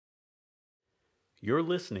You're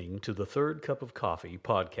listening to the Third Cup of Coffee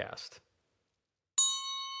podcast.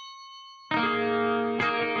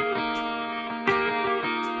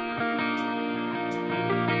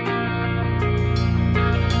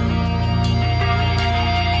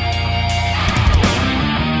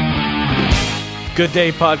 Good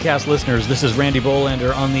day, podcast listeners. This is Randy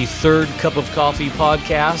Bolander on the Third Cup of Coffee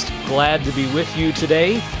podcast. Glad to be with you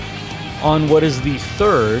today on what is the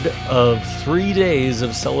third of 3 days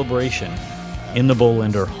of celebration in the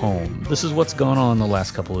Bolander home. This is what's gone on the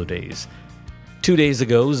last couple of days. 2 days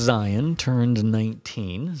ago, Zion turned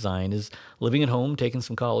 19. Zion is living at home, taking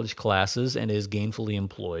some college classes, and is gainfully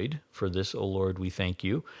employed. For this, oh Lord, we thank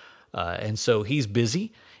you. And so he's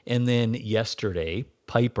busy. And then yesterday,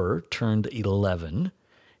 Piper turned 11,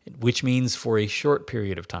 which means for a short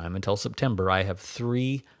period of time, until September, I have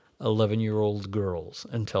 3 11-year-old girls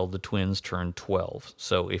until the twins turn 12.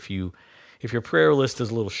 So if your prayer list is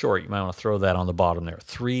a little short, you might want to throw that on the bottom there.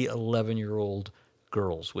 3 11-year-old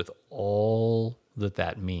girls with all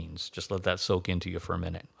that means. Just let that soak into you for a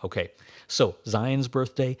minute. Okay, so Zion's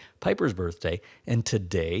birthday, Piper's birthday, and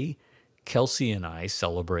today, Kelsey and I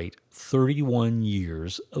celebrate 31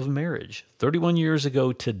 years of marriage. 31 years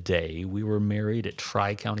ago today, we were married at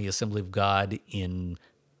Tri-County Assembly of God in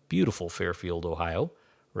beautiful Fairfield, Ohio,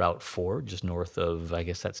 Route 4, just north of, I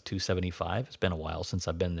guess that's 275. It's been a while since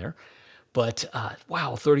I've been there. But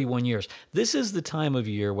wow, 31 years. This is the time of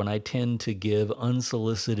year when I tend to give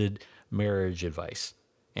unsolicited marriage advice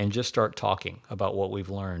and just start talking about what we've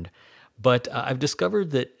learned. But I've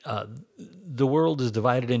discovered that the world is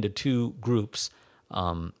divided into 2 groups,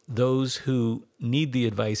 those who need the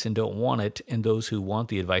advice and don't want it, and those who want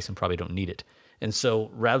the advice and probably don't need it. And so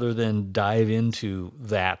rather than dive into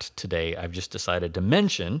that today, I've just decided to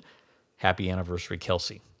mention happy anniversary,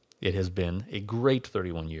 Kelsey. It has been a great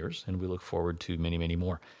 31 years, and we look forward to many, many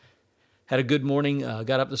more. Had a good morning,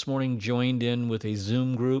 got up this morning, joined in with a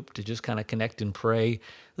Zoom group to just kind of connect and pray.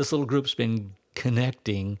 This little group's been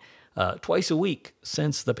connecting twice a week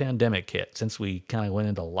since the pandemic hit, since we kind of went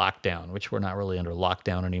into lockdown, which we're not really under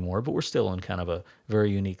lockdown anymore, but we're still in kind of a very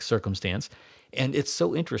unique circumstance. And it's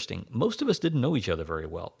so interesting. Most of us didn't know each other very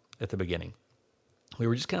well at the beginning. We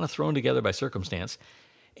were just kind of thrown together by circumstance.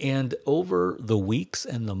 And over the weeks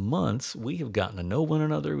and the months, we have gotten to know one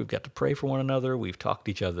another. We've got to pray for one another. We've talked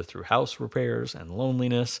to each other through house repairs and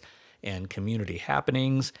loneliness and community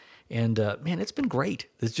happenings. And man, it's been great.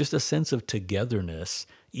 There's just a sense of togetherness,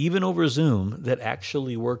 even over Zoom, that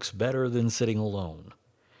actually works better than sitting alone.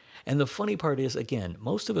 And the funny part is, again,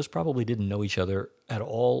 most of us probably didn't know each other at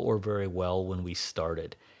all or very well when we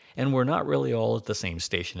started. And we're not really all at the same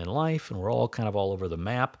station in life, and we're all kind of all over the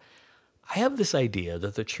map. I have this idea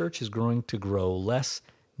that the church is going to grow less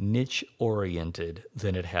niche-oriented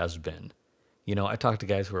than it has been. You know, I talk to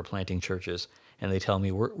guys who are planting churches, and they tell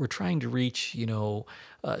me we're trying to reach,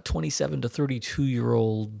 27 to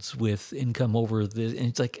 32-year-olds with income over this. And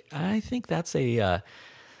it's like, I think that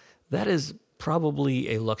is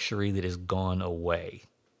probably a luxury that has gone away.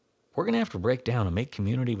 We're going to have to break down and make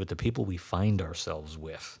community with the people we find ourselves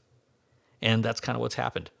with. And that's kind of what's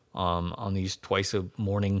happened on these twice a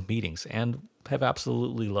morning meetings, and have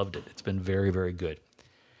absolutely loved it. It's been very, very good.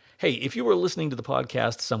 Hey, if you were listening to the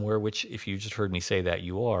podcast somewhere, which if you just heard me say that,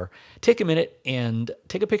 you are, take a minute and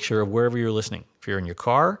take a picture of wherever you're listening. If you're in your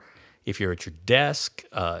car, if you're at your desk,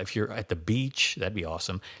 if you're at the beach, that'd be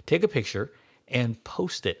awesome. Take a picture and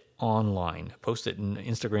post it online. Post it in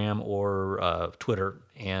Instagram or Twitter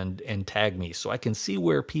and tag me so I can see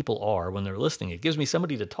where people are when they're listening. It gives me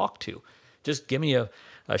somebody to talk to. Just give me a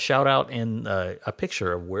shout out and a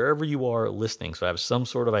picture of wherever you are listening so I have some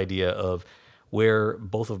sort of idea of where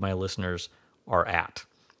both of my listeners are at.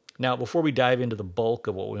 Now, before we dive into the bulk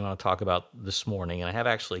of what we want to talk about this morning, and I have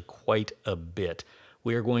actually quite a bit,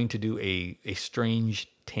 we are going to do a strange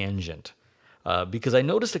tangent. Because I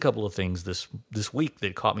noticed a couple of things this week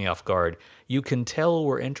that caught me off guard. You can tell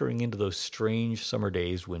we're entering into those strange summer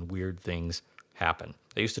days when weird things happen.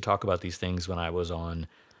 I used to talk about these things when I was on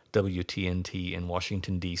WTNT in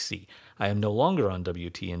Washington, D.C. I am no longer on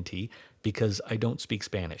WTNT because I don't speak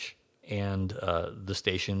Spanish. And the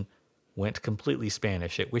station went completely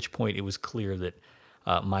Spanish, at which point it was clear that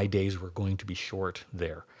my days were going to be short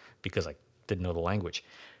there because I didn't know the language.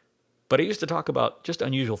 But I used to talk about just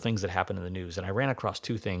unusual things that happen in the news, and I ran across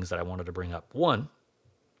 2 things that I wanted to bring up. One,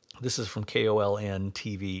 this is from KOLN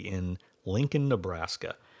TV in Lincoln,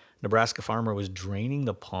 Nebraska. Nebraska farmer was draining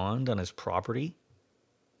the pond on his property,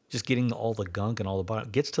 just getting all the gunk and all the bottom.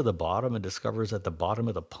 Gets to the bottom and discovers at the bottom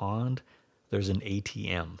of the pond, there's an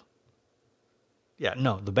ATM. Yeah,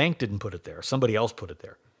 no, the bank didn't put it there. Somebody else put it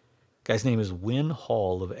there. Guy's name is Win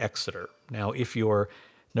Hall of Exeter. Now, if your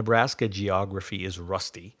Nebraska geography is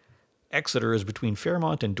rusty, Exeter is between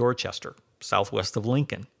Fairmont and Dorchester, southwest of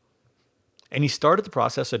Lincoln. And he started the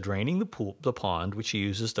process of draining the pond, which he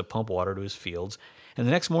uses to pump water to his fields. And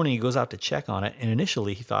the next morning he goes out to check on it. And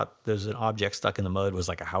initially he thought there's an object stuck in the mud. It was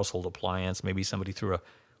like a household appliance. Maybe somebody threw a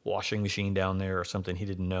washing machine down there or something he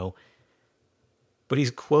didn't know. But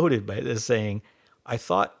he's quoted by this saying, "I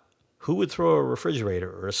thought, who would throw a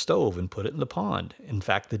refrigerator or a stove and put it in the pond? In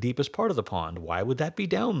fact, the deepest part of the pond. Why would that be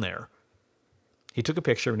down there?" He took a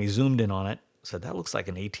picture and he zoomed in on it. Said, "That looks like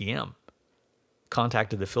an ATM."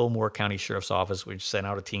 Contacted the Fillmore County Sheriff's Office, which sent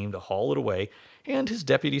out a team to haul it away, and his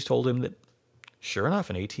deputies told him that, sure enough,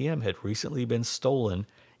 an ATM had recently been stolen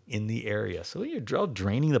in the area. So you're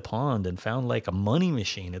draining the pond and found like a money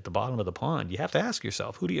machine at the bottom of the pond. You have to ask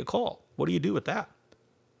yourself, who do you call? What do you do with that?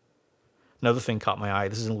 Another thing caught my eye.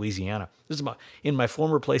 This is in Louisiana. This is in my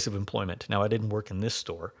former place of employment. Now, I didn't work in this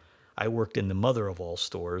store. I worked in the mother of all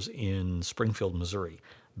stores in Springfield, Missouri.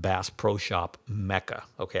 Bass Pro Shop Mecca.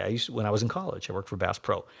 Okay, when I was in college, I worked for Bass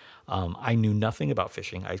Pro. I knew nothing about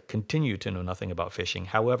fishing. I continue to know nothing about fishing.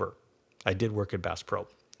 However, I did work at Bass Pro.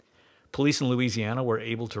 Police in Louisiana were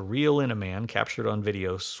able to reel in a man captured on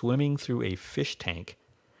video swimming through a fish tank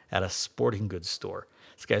at a sporting goods store.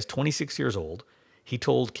 This guy's 26 years old. He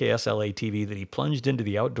told KSLA TV that he plunged into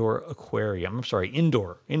the indoor aquarium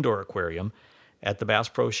at the Bass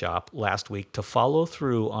Pro Shop last week to follow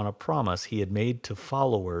through on a promise he had made to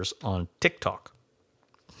followers on TikTok.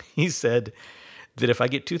 He said that if I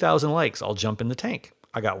get 2,000 likes, I'll jump in the tank.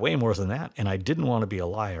 I got way more than that, and I didn't want to be a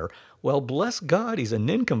liar. Well, bless God, he's a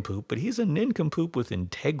nincompoop, but he's a nincompoop with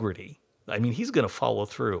integrity. I mean, he's going to follow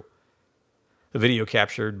through. The video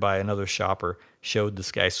captured by another shopper showed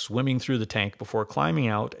this guy swimming through the tank before climbing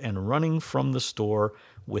out and running from the store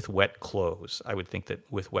with wet clothes. I would think that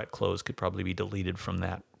with wet clothes could probably be deleted from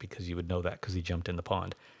that because you would know that because he jumped in the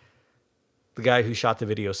pond. The guy who shot the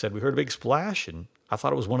video said, "We heard a big splash and I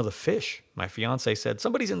thought it was one of the fish. My fiance said,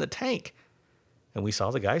 'Somebody's in the tank.' And we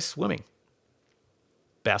saw the guy swimming."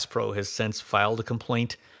 Bass Pro has since filed a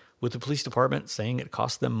complaint with the police department saying it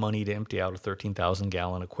cost them money to empty out a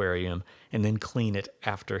 13,000-gallon aquarium and then clean it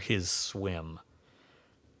after his swim.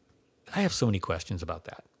 I have so many questions about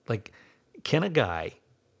that. Like, can a guy,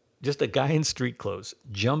 just a guy in street clothes,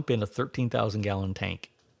 jump in a 13,000-gallon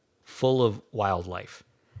tank full of wildlife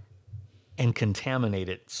and contaminate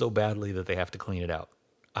it so badly that they have to clean it out?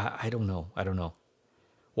 I don't know.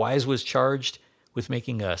 Wise was charged with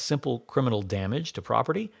making a simple criminal damage to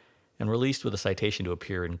property and released with a citation to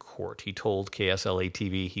appear in court. He told KSLA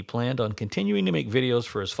TV he planned on continuing to make videos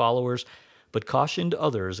for his followers, but cautioned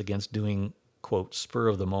others against doing, quote,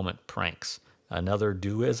 spur-of-the-moment pranks. Another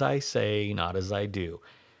do as I say, not as I do.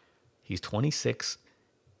 He's 26,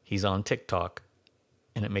 he's on TikTok,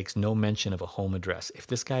 and it makes no mention of a home address. If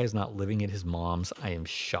this guy is not living at his mom's, I am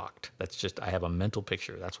shocked. I have a mental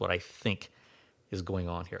picture. That's what I think is going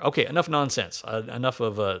on here. Okay, enough nonsense. Enough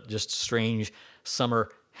of just strange summer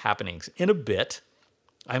happenings. In a bit,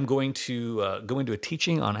 I'm going to go into a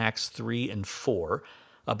teaching on Acts 3 and 4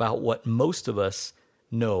 about what most of us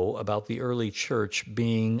know about the early church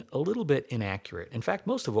being a little bit inaccurate. In fact,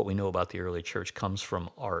 most of what we know about the early church comes from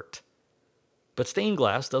art. But stained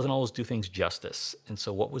glass doesn't always do things justice. And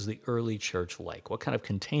so what was the early church like? What kind of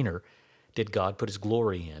container did God put his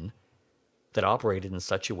glory in that operated in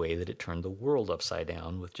such a way that it turned the world upside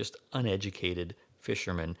down with just uneducated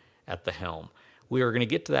fishermen at the helm? We are going to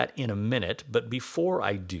get to that in a minute, but before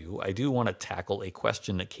I do want to tackle a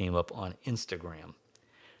question that came up on Instagram.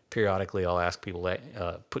 Periodically, I'll ask people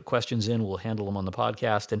to put questions in. We'll handle them on the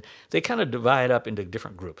podcast, and they kind of divide up into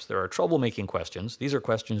different groups. There are troublemaking questions. These are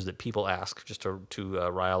questions that people ask just to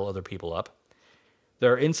rile other people up.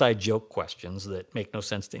 There are inside joke questions that make no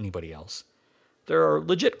sense to anybody else. There are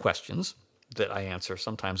legit questions that I answer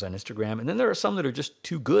sometimes on Instagram, and then there are some that are just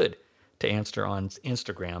too good to answer on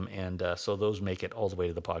Instagram, and so those make it all the way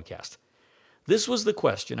to the podcast. This was the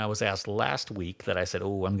question I was asked last week that I said,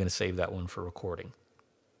 I'm going to save that one for recording.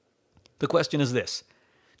 The question is this: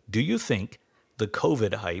 do you think the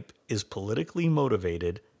COVID hype is politically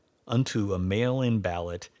motivated unto a mail-in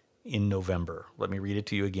ballot in November? Let me read it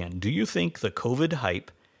to you again. Do you think the COVID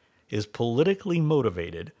hype is politically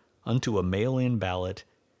motivated unto a mail-in ballot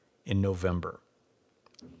in November?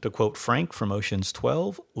 To quote Frank from Ocean's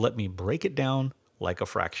 12, let me break it down like a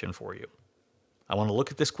fraction for you. I want to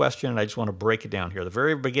look at this question, and I just want to break it down here. The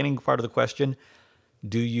very beginning part of the question,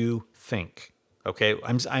 do you think? Okay,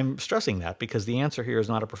 I'm stressing that because the answer here is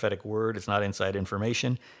not a prophetic word. It's not inside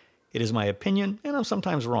information. It is my opinion, and I'm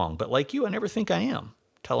sometimes wrong. But like you, I never think I am,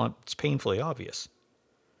 till it's painfully obvious.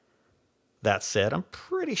 That said, I'm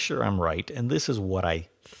pretty sure I'm right, and this is what I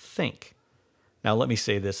think. Now, let me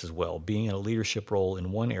say this as well. Being in a leadership role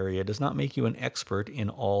in one area does not make you an expert in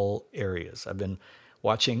all areas. I've been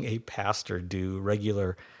watching a pastor do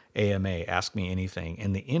regular AMA, Ask Me Anything,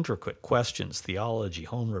 and the intricate questions, theology,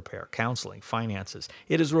 home repair, counseling, finances.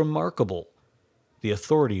 It is remarkable the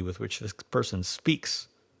authority with which this person speaks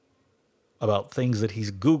about things that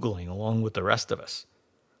he's Googling along with the rest of us.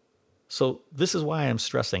 So this is why I'm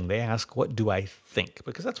stressing. They ask, what do I think?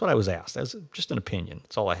 Because that's what I was asked. That's just an opinion.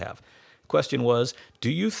 That's all I have. Question was,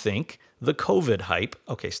 do you think the COVID hype...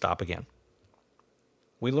 Okay, stop again.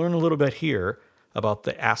 We learn a little bit here about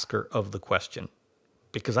the asker of the question,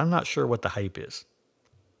 because I'm not sure what the hype is.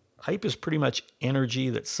 Hype is pretty much energy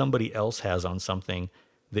that somebody else has on something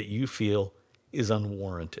that you feel is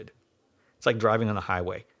unwarranted. It's like driving on the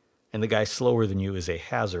highway, and the guy slower than you is a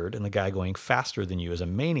hazard, and the guy going faster than you is a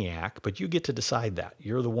maniac, but you get to decide that.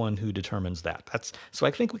 You're the one who determines that. So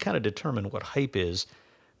I think we kind of determine what hype is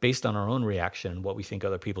based on our own reaction and what we think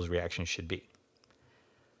other people's reactions should be.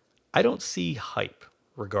 I don't see hype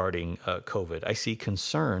regarding COVID. I see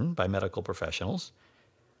concern by medical professionals.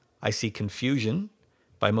 I see confusion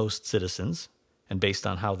by most citizens, and based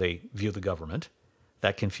on how they view the government,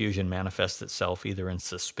 that confusion manifests itself either in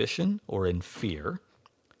suspicion or in fear.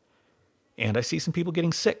 And I see some people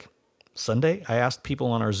getting sick. Sunday, I asked people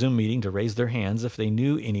on our Zoom meeting to raise their hands if they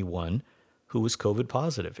knew anyone who was COVID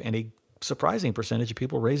positive, and a surprising percentage of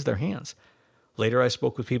people raised their hands. Later, I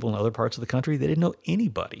spoke with people in other parts of the country. They didn't know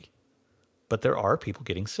anybody, but there are people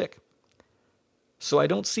getting sick. So I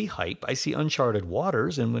don't see hype. I see uncharted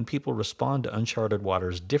waters, and when people respond to uncharted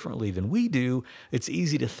waters differently than we do, it's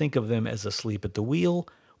easy to think of them as asleep at the wheel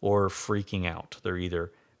or freaking out. They're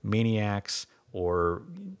either maniacs or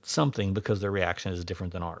something because their reaction is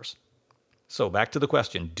different than ours. So back to the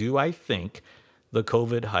question, do I think the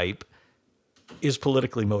COVID hype is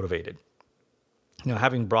politically motivated? Now,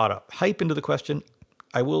 having brought up hype into the question,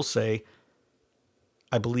 I will say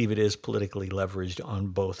I believe it is politically leveraged on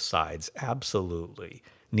both sides. Absolutely.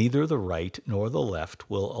 Neither the right nor the left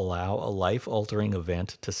will allow a life-altering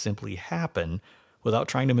event to simply happen without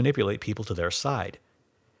trying to manipulate people to their side.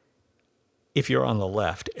 If you're on the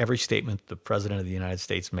left, every statement the President of the United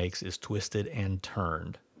States makes is twisted and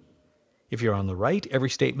turned. If you're on the right, every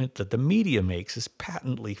statement that the media makes is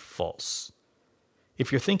patently false.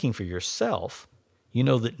 If you're thinking for yourself, you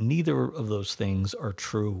know that neither of those things are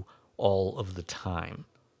true all of the time.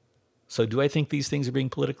 So do I think these things are being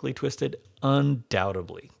politically twisted?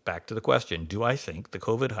 Undoubtedly. Back to the question, do I think the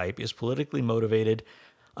COVID hype is politically motivated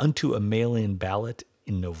unto a mail-in ballot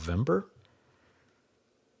in November?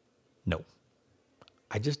 No,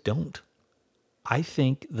 I just don't. I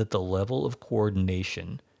think that the level of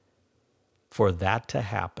coordination for that to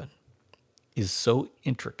happen is so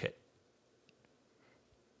intricate,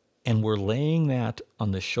 and we're laying that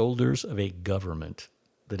on the shoulders of a government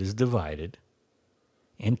that is divided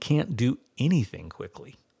and can't do anything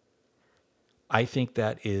quickly. I think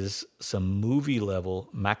that is some movie-level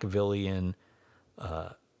Machiavellian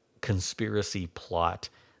conspiracy plot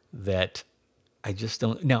that I just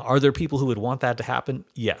don't... Now, are there people who would want that to happen?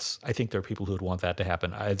 Yes, I think there are people who would want that to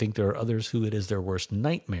happen. I think there are others who it is their worst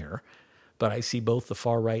nightmare, but I see both the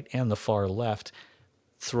far right and the far left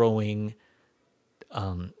throwing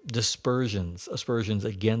aspersions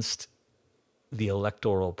against the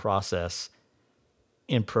electoral process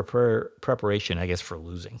in preparation, I guess, for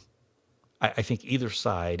losing. I think either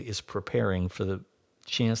side is preparing for the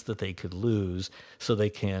chance that they could lose so they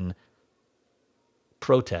can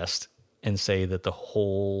protest and say that the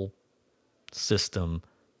whole system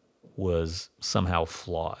was somehow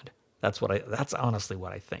flawed. That's honestly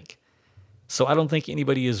what I think. So I don't think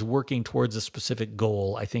anybody is working towards a specific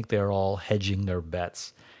goal. I think they're all hedging their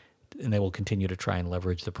bets, and they will continue to try and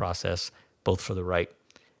leverage the process both for the right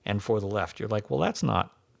and for the left. You're like, well, that's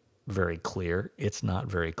not very clear. It's not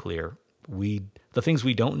very clear. The things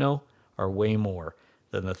we don't know are way more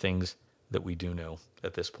than the things that we do know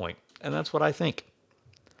at this point. And that's what I think.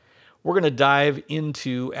 We're going to dive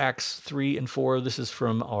into Acts 3 and 4. This is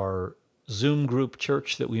from our Zoom group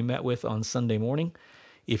church that we met with on Sunday morning.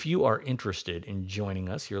 If you are interested in joining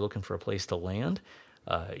us, you're looking for a place to land,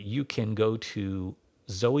 you can go to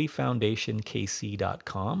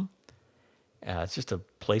zoefoundationkc.com. It's just a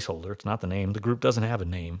placeholder. It's not the name. The group doesn't have a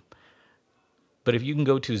name. But if you can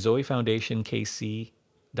go to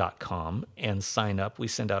zoefoundationkc.com and sign up, we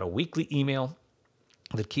send out a weekly email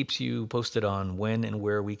that keeps you posted on when and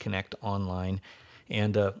where we connect online.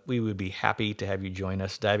 And we would be happy to have you join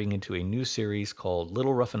us, diving into a new series called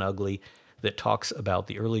Little Rough and Ugly that talks about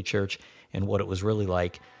the early church and what it was really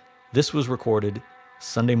like. This was recorded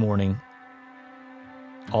Sunday morning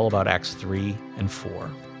all about Acts 3 and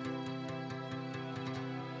 4.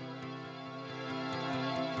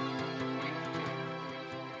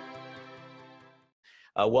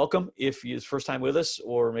 Welcome if it's first time with us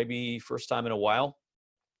or maybe first time in a while.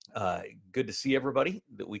 Good to see everybody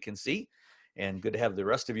that we can see, and good to have the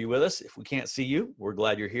rest of you with us. If we can't see you, we're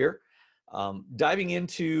glad you're here. Diving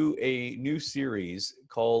into a new series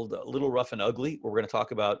called Little Rough and Ugly, where we're going to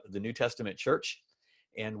talk about the New Testament church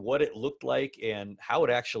and what it looked like and how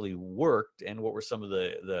it actually worked and what were some of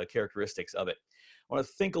the characteristics of it. I want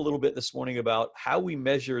to think a little bit this morning about how we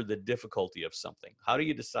measure the difficulty of something. How do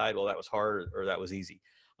you decide, well, that was hard or that was easy?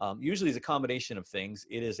 Usually it's a combination of things.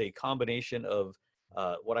 It is a combination of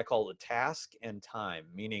what I call the task and time,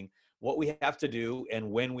 meaning what we have to do and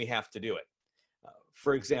when we have to do it.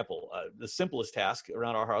 For example, the simplest task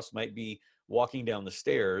around our house might be walking down the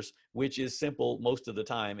stairs, which is simple most of the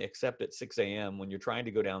time, except at 6 a.m. when you're trying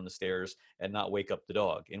to go down the stairs and not wake up the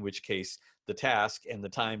dog, in which case the task and the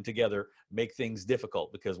time together make things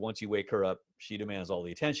difficult because once you wake her up, she demands all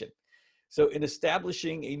the attention. So in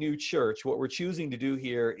establishing a new church, what we're choosing to do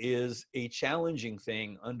here is a challenging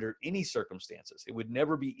thing under any circumstances. It would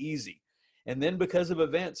never be easy. And then because of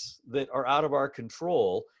events that are out of our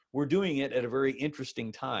control, we're doing it at a very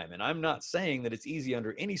interesting time. And I'm not saying that it's easy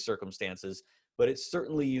under any circumstances, but it's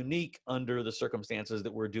certainly unique under the circumstances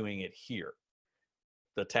that we're doing it here.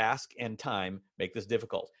 The task and time make this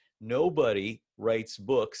difficult. Nobody writes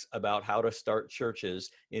books about how to start churches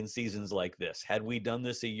in seasons like this. Had we done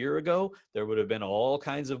this a year ago, there would have been all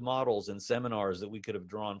kinds of models and seminars that we could have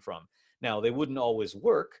drawn from. Now, they wouldn't always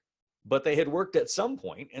work, but they had worked at some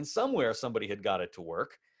point, and somewhere somebody had got it to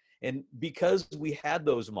work. And because we had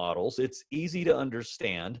those models, it's easy to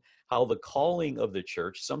understand how the calling of the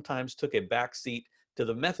church sometimes took a backseat to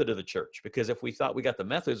the method of the church. Because if we thought we got the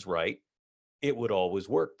methods right, it would always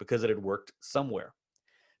work because it had worked somewhere.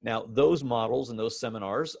 Now, those models and those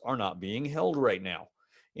seminars are not being held right now,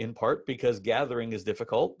 in part because gathering is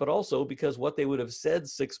difficult, but also because what they would have said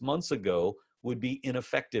 6 months ago would be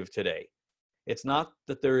ineffective today. It's not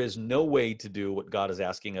that there is no way to do what God is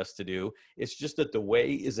asking us to do. It's just that the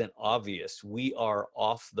way isn't obvious. We are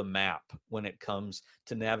off the map when it comes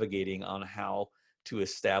to navigating on how to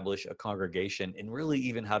establish a congregation and really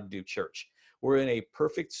even how to do church. We're in a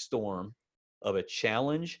perfect storm of a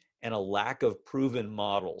challenge and a lack of proven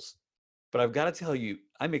models. But I've got to tell you,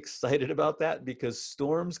 I'm excited about that because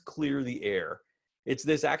storms clear the air. It's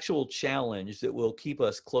this actual challenge that will keep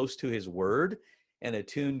us close to his word and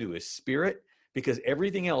attuned to his spirit, because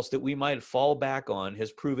everything else that we might fall back on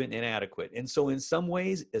has proven inadequate. And so in some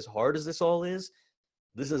ways, as hard as this all is,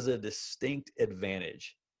 this is a distinct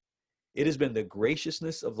advantage. It has been the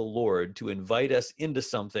graciousness of the Lord to invite us into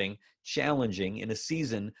something challenging in a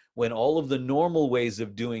season when all of the normal ways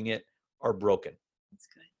of doing it are broken. That's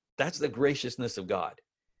good. That's the graciousness of God.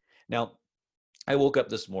 Now, I woke up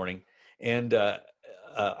this morning and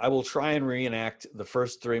I will try and reenact the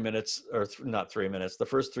first 3 minutes, or not 3 minutes, the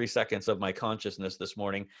first 3 seconds of my consciousness this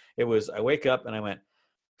morning. It was, I wake up and I went,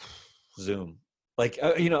 Zoom. Like,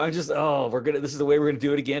 I just, this is the way we're going to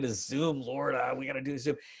do it again is Zoom, Lord, we got to do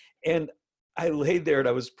Zoom. And I laid there and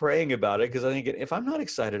I was praying about it because I think if I'm not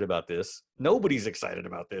excited about this, nobody's excited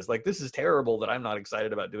about this. Like, this is terrible that I'm not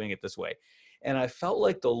excited about doing it this way. And I felt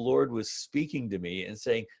like the Lord was speaking to me and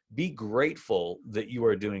saying, be grateful that you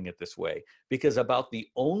are doing it this way, because about the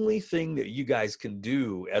only thing that you guys can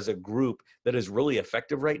do as a group that is really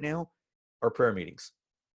effective right now are prayer meetings.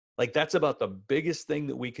 Like, that's about the biggest thing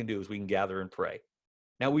that we can do is we can gather and pray.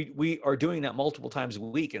 Now, we are doing that multiple times a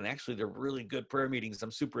week, and actually they're really good prayer meetings.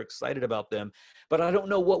 I'm super excited about them, but I don't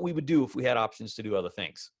know what we would do if we had options to do other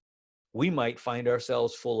things. We might find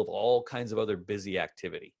ourselves full of all kinds of other busy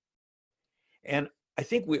activity. And I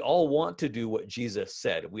think we all want to do what Jesus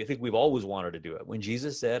said. I think we've always wanted to do it. When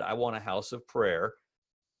Jesus said, I want a house of prayer,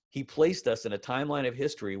 he placed us in a timeline of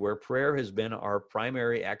history where prayer has been our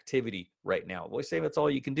primary activity right now. We say that's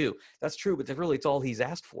all you can do. That's true, but really it's all he's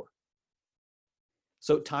asked for.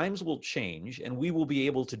 So times will change and we will be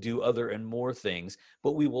able to do other and more things,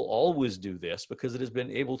 but we will always do this because it has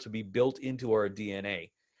been able to be built into our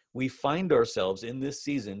DNA. We find ourselves in this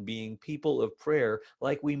season being people of prayer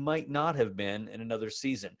like we might not have been in another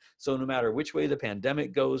season. So no matter which way the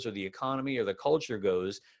pandemic goes or the economy or the culture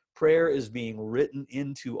goes, prayer is being written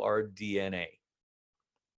into our DNA.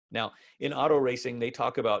 Now, in auto racing, they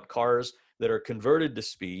talk about cars that are converted to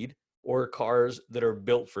speed or cars that are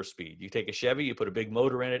built for speed. You take a Chevy, you put a big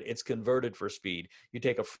motor in it, it's converted for speed. You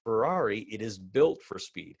take a Ferrari, it is built for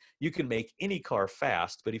speed. You can make any car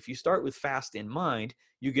fast, but if you start with fast in mind,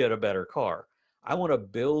 you get a better car. I want to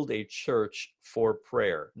build a church for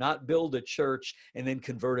prayer, not build a church and then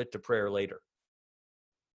convert it to prayer later.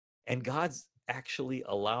 And God's actually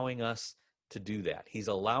allowing us to do that. He's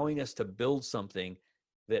allowing us to build something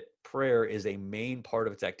that prayer is a main part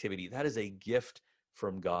of its activity. That is a gift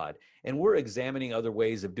from God. And we're examining other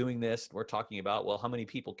ways of doing this. We're talking about, well, how many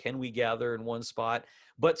people can we gather in one spot,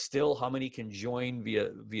 but still how many can join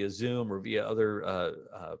via Zoom or via other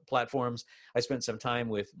platforms. I spent some time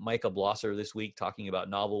with Micah Blosser this week talking about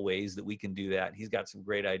novel ways that we can do that. He's got some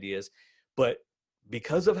great ideas. But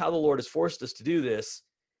because of how the Lord has forced us to do this,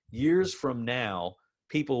 years from now,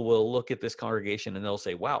 people will look at this congregation and they'll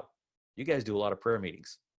say, wow, you guys do a lot of prayer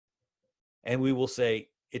meetings. And we will say,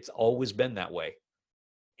 it's always been that way.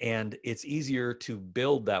 And it's easier to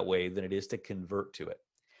build that way than it is to convert to it.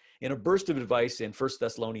 In a burst of advice in 1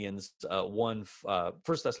 Thessalonians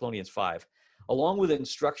 5, along with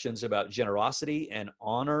instructions about generosity and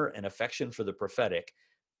honor and affection for the prophetic,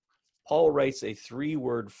 Paul writes a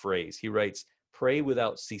 3-word phrase. He writes, pray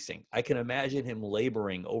without ceasing. I can imagine him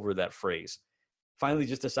laboring over that phrase. Finally,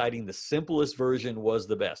 just deciding the simplest version was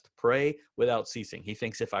the best. Pray without ceasing. He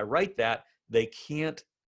thinks if I write that, they can't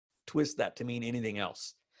twist that to mean anything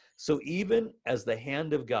else. So even as the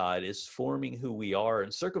hand of God is forming who we are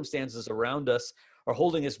and circumstances around us are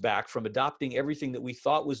holding us back from adopting everything that we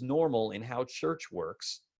thought was normal in how church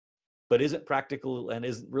works, but isn't practical and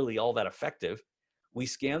isn't really all that effective, we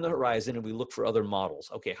scan the horizon and we look for other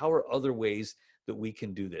models. Okay, how are other ways that we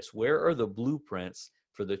can do this? Where are the blueprints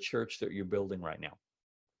for the church that you're building right now?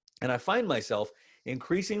 And I find myself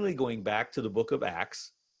increasingly going back to the book of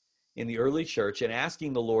Acts in the early church and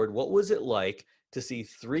asking the Lord, what was it like to see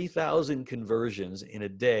 3,000 conversions in a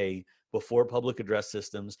day before public address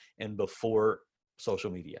systems and before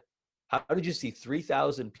social media? How did you see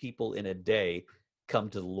 3,000 people in a day come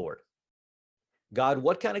to the Lord? God,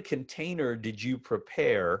 what kind of container did you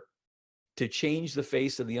prepare to change the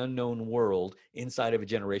face of the unknown world inside of a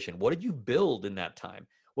generation? What did you build in that time?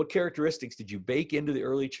 What characteristics did you bake into the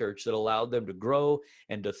early church that allowed them to grow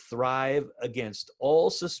and to thrive against all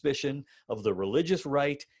suspicion of the religious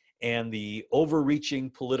right and the overreaching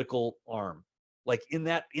political arm? Like in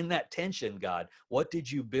that tension, God, what did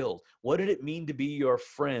you build? What did it mean to be your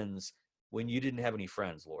friends when you didn't have any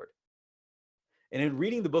friends, Lord? And in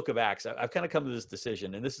reading the book of Acts, I've kind of come to this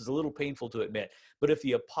decision, and this is a little painful to admit, but if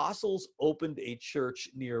the apostles opened a church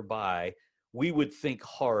nearby, we would think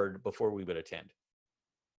hard before we would attend.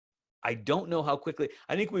 I don't know how quickly.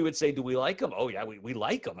 I think we would say, do we like them? Oh, yeah, we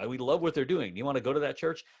like them. We love what they're doing. Do you want to go to that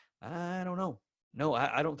church? I don't know. No,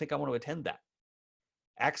 I don't think I want to attend that.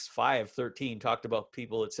 Acts 5:13 talked about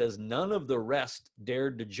people. It says, none of the rest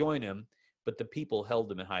dared to join him, but the people held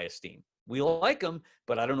them in high esteem. We like them,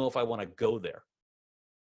 but I don't know if I want to go there.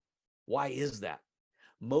 Why is that?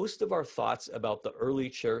 Most of our thoughts about the early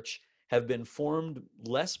church have been formed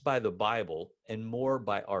less by the Bible and more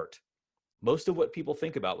by art. Most of what people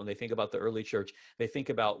think about when they think about the early church, they think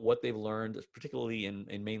about what they've learned, particularly in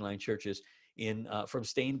mainline churches, from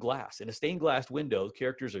stained glass. In a stained glass window, the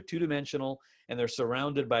characters are two-dimensional and they're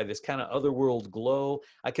surrounded by this kind of otherworld glow.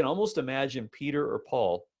 I can almost imagine Peter or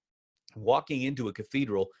Paul walking into a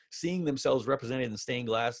cathedral, seeing themselves represented in stained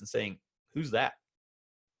glass and saying, who's that?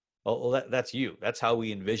 Oh, well, that's you. That's how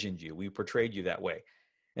we envisioned you. We portrayed you that way.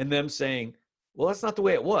 And them saying, well, that's not the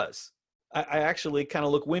way it was. I actually kind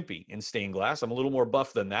of look wimpy in stained glass. I'm a little more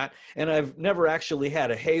buff than that. And I've never actually had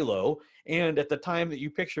a halo. And at the time that you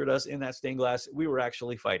pictured us in that stained glass, we were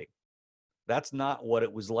actually fighting. That's not what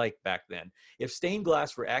it was like back then. If stained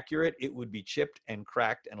glass were accurate, it would be chipped and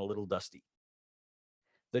cracked and a little dusty.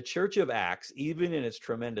 The Church of Acts, even in its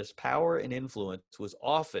tremendous power and influence, was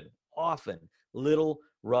often little,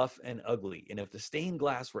 rough, and ugly. And if the stained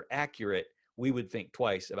glass were accurate, we would think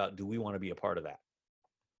twice about, do we want to be a part of that?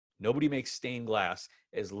 Nobody makes stained glass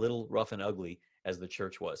as little, rough, and ugly as the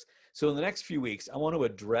church was. So in the next few weeks, I want to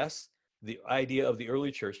address the idea of the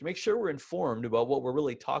early church to make sure we're informed about what we're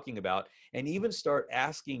really talking about, and even start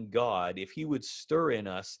asking God if he would stir in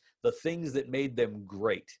us the things that made them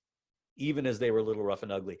great, even as they were a little rough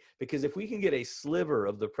and ugly. Because if we can get a sliver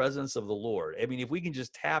of the presence of the Lord, I mean, if we can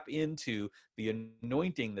just tap into the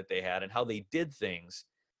anointing that they had and how they did things,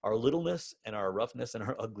 our littleness and our roughness and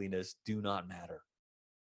our ugliness do not matter.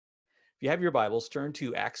 If you have your Bibles, turn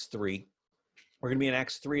to Acts 3. We're going to be in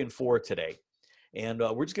Acts 3 and 4 today. And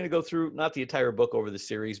we're just going to go through, not the entire book over the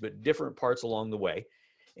series, but different parts along the way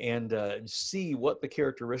and see what the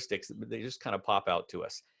characteristics, they just kind of pop out to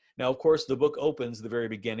us. Now, of course, the book opens at the very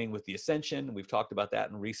beginning with the ascension. We've talked about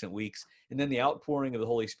that in recent weeks. And then the outpouring of the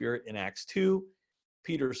Holy Spirit in Acts 2,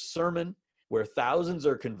 Peter's sermon, where thousands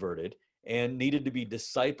are converted. and needed to be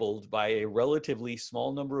discipled by a relatively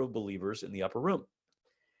small number of believers in the upper room.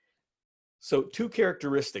 So two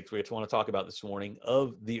characteristics we want to talk about this morning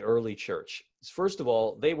of the early church. First of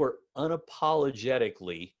all, they were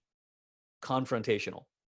unapologetically confrontational.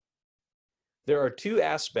 There are two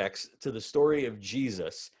aspects to the story of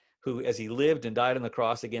Jesus, who, as he lived and died on the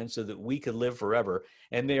cross again so that we could live forever,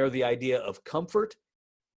 and they are the idea of comfort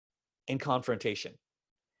and confrontation.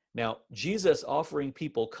 Now, Jesus offering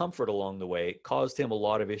people comfort along the way caused him a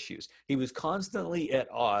lot of issues. He was constantly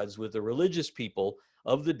at odds with the religious people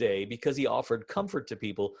of the day because he offered comfort to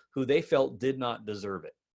people who they felt did not deserve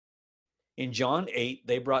it. In John 8,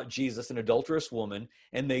 they brought Jesus, an adulterous woman,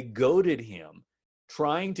 and they goaded him,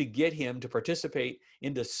 trying to get him to participate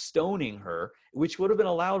into stoning her, which would have been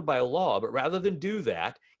allowed by law. But rather than do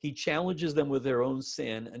that, he challenges them with their own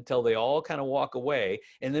sin until they all kind of walk away.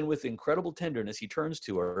 And then with incredible tenderness, he turns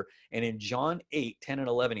to her. And in John 8, 10 and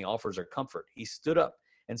 11, he offers her comfort. He stood up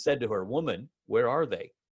and said to her, "Woman, where are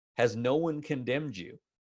they? Has no one condemned you?"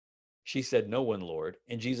 She said, "No one, Lord."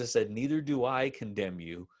 And Jesus said, "Neither do I condemn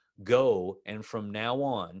you. Go, and from now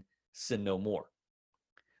on, sin no more."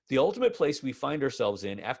 The ultimate place we find ourselves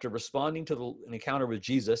in after responding to an encounter with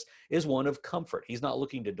Jesus is one of comfort. He's not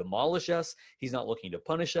looking to demolish us. He's not looking to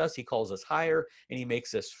punish us. He calls us higher and he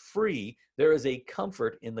makes us free. There is a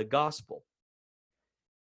comfort in the gospel.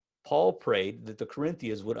 Paul prayed that the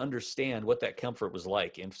Corinthians would understand what that comfort was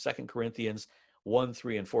like. In 2 Corinthians 1,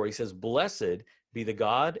 3, and 4, he says, "Blessed be the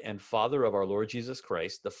God and Father of our Lord Jesus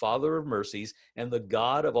Christ, the Father of mercies and the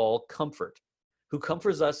God of all comfort, who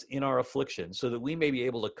comforts us in our affliction, so that we may be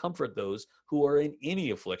able to comfort those who are in any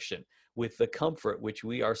affliction with the comfort which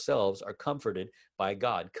we ourselves are comforted by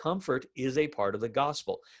God." Comfort is a part of the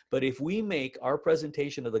gospel. But if we make our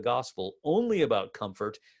presentation of the gospel only about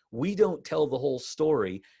comfort, we don't tell the whole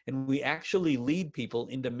story, and we actually lead people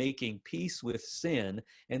into making peace with sin.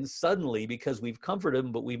 And suddenly, because we've comforted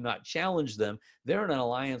them, but we've not challenged them, they're in an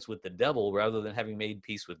alliance with the devil rather than having made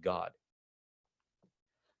peace with God.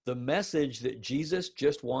 The message that Jesus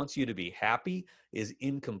just wants you to be happy is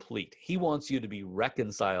incomplete. He wants you to be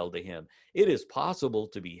reconciled to him. It is possible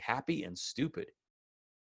to be happy and stupid.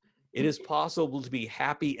 It is possible to be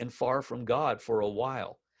happy and far from God for a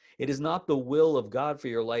while. It is not the will of God for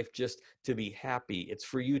your life just to be happy. It's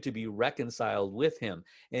for you to be reconciled with him.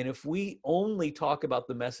 And if we only talk about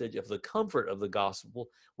the message of the comfort of the gospel,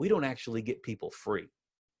 we don't actually get people free.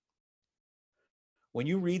 When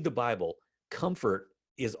you read the Bible, comfort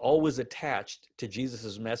is always attached to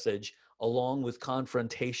Jesus' message along with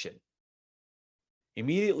confrontation.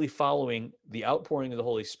 Immediately following the outpouring of the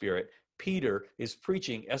Holy Spirit, Peter is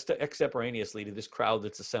preaching extemporaneously to this crowd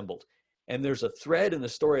that's assembled. And there's a thread in the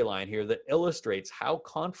storyline here that illustrates how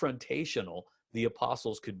confrontational the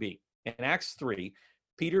apostles could be. In Acts 3,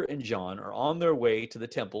 Peter and John are on their way to the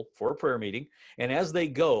temple for a prayer meeting. And as they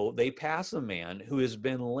go, they pass a man who has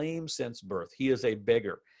been lame since birth. He is a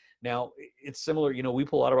beggar. Now, it's similar, we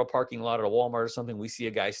pull out of a parking lot at a Walmart or something, we see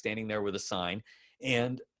a guy standing there with a sign,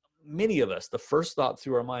 and many of us, the first thought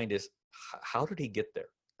through our mind is, how did he get there?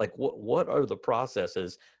 Like, what are the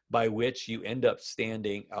processes by which you end up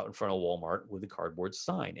standing out in front of Walmart with a cardboard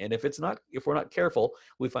sign? And if we're not careful,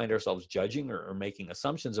 we find ourselves judging or making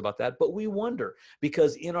assumptions about that, but we wonder,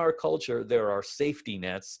 because in our culture, there are safety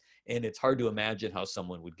nets, and it's hard to imagine how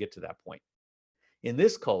someone would get to that point. In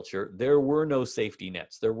this culture, there were no safety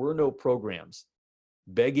nets. There were no programs.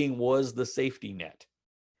 Begging was the safety net.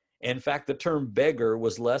 In fact, the term beggar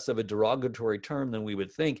was less of a derogatory term than we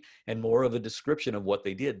would think and more of a description of what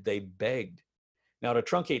they did. They begged. Now, to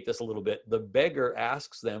truncate this a little bit, the beggar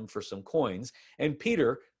asks them for some coins, and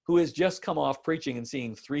Peter, who has just come off preaching and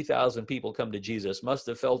seeing 3,000 people come to Jesus, must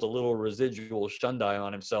have felt a little residual shundai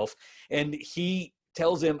on himself, and he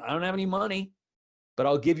tells him, "I don't have any money, but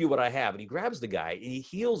I'll give you what I have." And he grabs the guy and he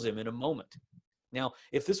heals him in a moment. Now,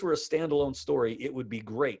 if this were a standalone story, it would be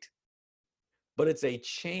great. But it's a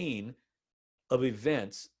chain of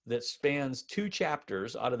events that spans 2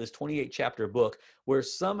 chapters out of this 28-chapter book, where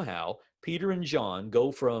somehow Peter and John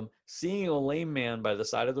go from seeing a lame man by the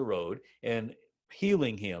side of the road and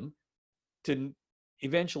healing him to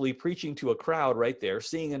eventually preaching to a crowd right there,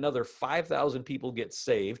 seeing another 5,000 people get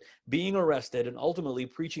saved, being arrested, and ultimately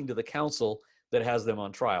preaching to the council that has them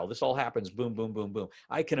on trial. This all happens boom, boom, boom, boom.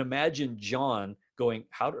 I can imagine John going,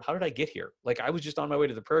 how did I get here? Like, I was just on my way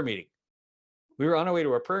to the prayer meeting. We were on our way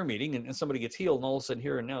to our prayer meeting, and somebody gets healed, and all of a sudden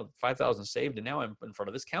here and now 5,000 saved, and now I'm in front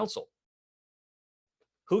of this council.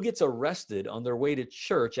 Who gets arrested on their way to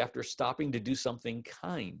church after stopping to do something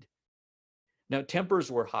kind? Now, tempers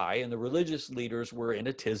were high, and the religious leaders were in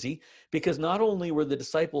a tizzy, because not only were the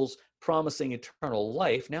disciples promising eternal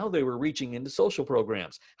life. Now they were reaching into social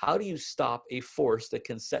programs. How do you stop a force that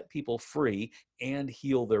can set people free and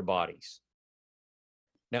heal their bodies?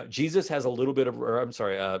 Now, Jesus has a little bit of, or I'm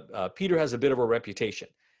sorry, Peter has a bit of a reputation.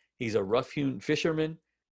 He's a rough-hewn fisherman.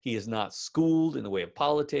 He is not schooled in the way of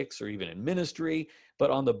politics or even in ministry, but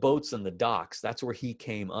on the boats and the docks, that's where he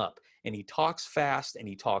came up. And he talks fast and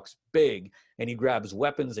he talks big and he grabs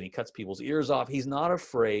weapons and he cuts people's ears off. He's not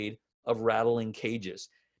afraid of rattling cages.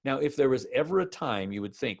 Now, if there was ever a time you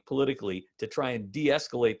would think politically to try and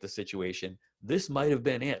de-escalate the situation, this might have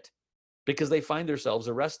been it, because they find themselves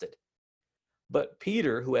arrested. But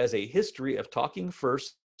Peter, who has a history of talking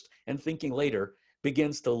first and thinking later,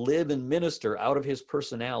 begins to live and minister out of his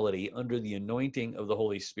personality under the anointing of the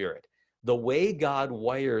Holy Spirit. The way God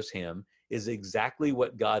wires him is exactly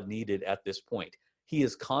what God needed at this point. He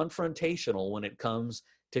is confrontational when it comes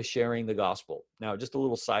to sharing the gospel. Now, just a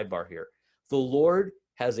little sidebar here. The Lord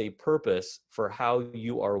has a purpose for how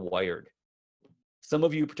you are wired. Some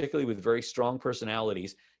of you, particularly with very strong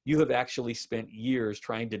personalities, you have actually spent years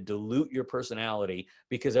trying to dilute your personality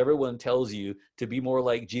because everyone tells you to be more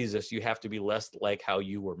like Jesus, you have to be less like how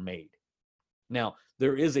you were made. Now,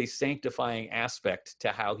 there is a sanctifying aspect to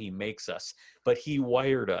how he makes us, but he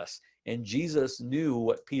wired us. And Jesus knew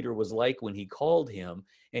what Peter was like when he called him,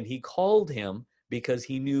 and he called him because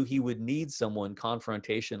he knew he would need someone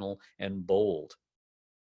confrontational and bold.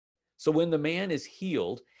 So when the man is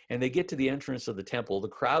healed and they get to the entrance of the temple, the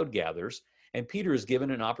crowd gathers, and Peter is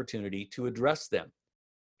given an opportunity to address them.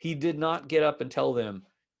 He did not get up and tell them,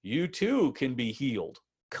 you too can be healed.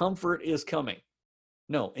 Comfort is coming.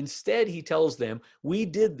 No, instead he tells them, we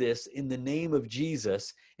did this in the name of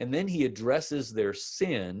Jesus, and then he addresses their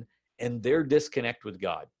sin and their disconnect with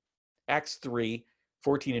God. Acts 3,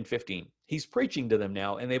 14 and 15. He's preaching to them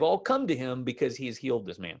now, and they've all come to him because he's healed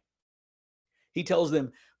this man. He tells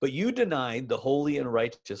them, but you denied the holy and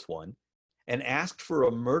righteous one and asked for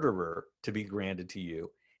a murderer to be granted to you,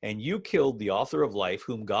 and you killed the author of life,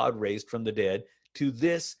 whom God raised from the dead. To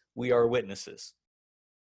this we are witnesses.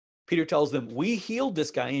 Peter tells them, we healed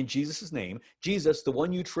this guy in Jesus' name, Jesus, the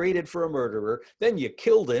one you traded for a murderer, then you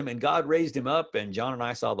killed him and God raised him up, and John and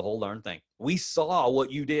I saw the whole darn thing. We saw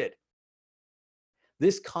what you did.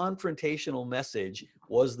 This confrontational message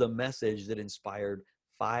was the message that inspired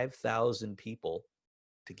 5,000 people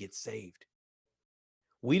to get saved.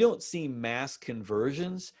 We don't see mass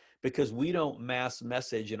conversions because we don't mass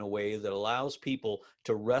message in a way that allows people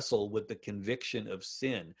to wrestle with the conviction of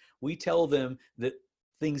sin. We tell them that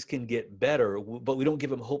things can get better, but we don't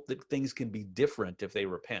give them hope that things can be different if they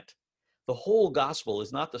repent. The whole gospel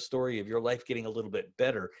is not the story of your life getting a little bit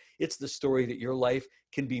better. It's the story that your life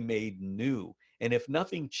can be made new. And if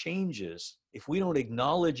nothing changes, if we don't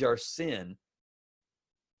acknowledge our sin,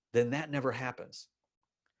 then that never happens.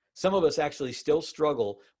 Some of us actually still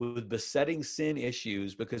struggle with besetting sin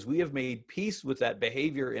issues because we have made peace with that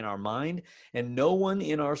behavior in our mind, and no one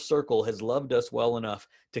in our circle has loved us well enough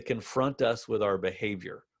to confront us with our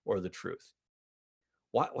behavior or the truth.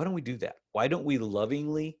 Why don't we do that? Why don't we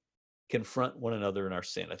lovingly confront one another in our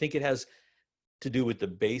sin? I think it has to do with the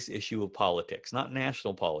base issue of politics, not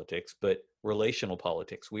national politics, but relational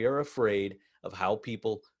politics. We are afraid of how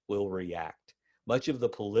people will react. Much of the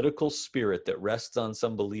political spirit that rests on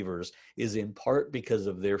some believers is in part because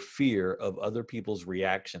of their fear of other people's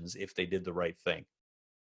reactions if they did the right thing.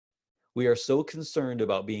 We are so concerned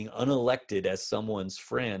about being unelected as someone's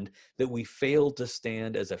friend that we fail to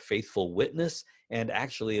stand as a faithful witness and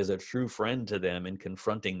actually as a true friend to them in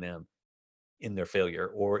confronting them in their failure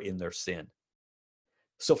or in their sin.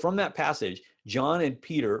 So from that passage, John and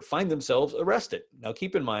Peter find themselves arrested. Now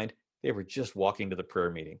keep in mind, they were just walking to the prayer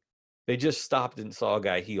meeting. They just stopped and saw a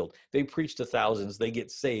guy healed. They preach to thousands. They get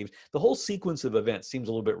saved. The whole sequence of events seems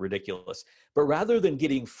a little bit ridiculous. But rather than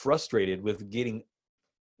getting frustrated with getting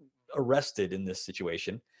arrested in this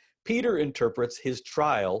situation, Peter interprets his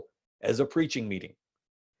trial as a preaching meeting.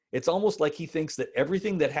 It's almost like he thinks that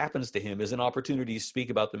everything that happens to him is an opportunity to speak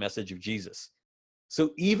about the message of Jesus. So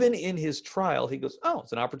even in his trial, he goes, oh,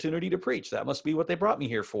 it's an opportunity to preach. That must be what they brought me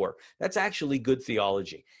here for. That's actually good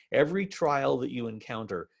theology. Every trial that you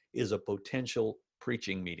encounter is a potential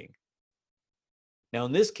preaching meeting. Now,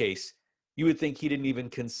 in this case, you would think he didn't even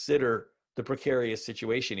consider the precarious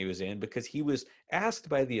situation he was in because he was asked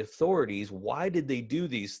by the authorities, why did they do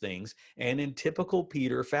these things? And in typical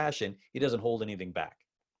Peter fashion, he doesn't hold anything back.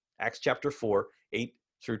 Acts chapter 4, 8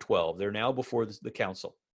 through 12. They're now before the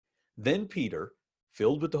council. Then Peter,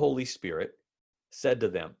 filled with the Holy Spirit, said to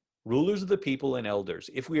them, rulers of the people and elders,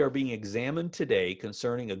 if we are being examined today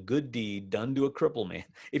concerning a good deed done to a crippled man,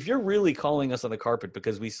 if you're really calling us on the carpet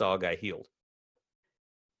because we saw a guy healed,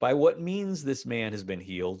 By what means this man has been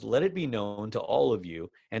healed, let it be known to all of you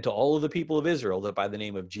and to all of the people of Israel that by the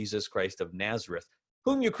name of Jesus Christ of Nazareth,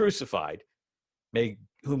 whom you crucified,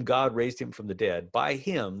 whom God raised him from the dead, by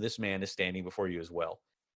him this man is standing before you as well.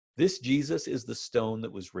 This Jesus is the stone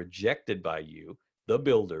that was rejected by you, the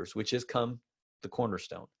builders, which has come the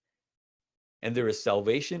cornerstone. And there is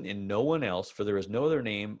salvation in no one else, for there is no other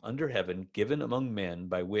name under heaven given among men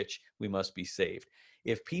by which we must be saved.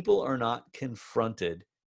 If people are not confronted,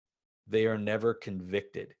 they are never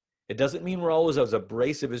convicted. It doesn't mean we're always as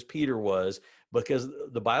abrasive as Peter was, because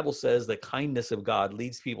the Bible says the kindness of God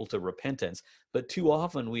leads people to repentance. But too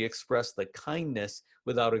often we express the kindness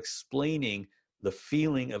without explaining the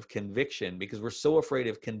feeling of conviction, because we're so afraid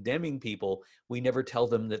of condemning people, we never tell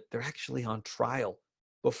them that they're actually on trial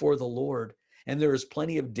before the Lord, and there is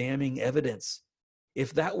plenty of damning evidence.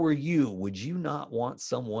 If that were you, would you not want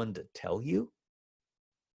someone to tell you?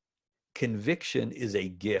 Conviction is a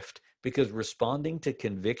gift, because responding to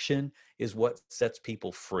conviction is what sets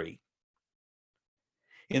people free.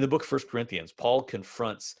 In the book of 1 Corinthians, Paul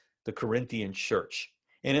confronts the Corinthian church.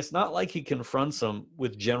 And it's not like he confronts them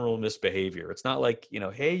with general misbehavior. It's not like,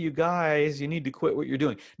 hey, you guys, you need to quit what you're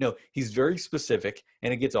doing. No, he's very specific,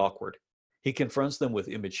 and it gets awkward. He confronts them with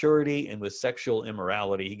immaturity and with sexual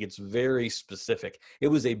immorality. He gets very specific. It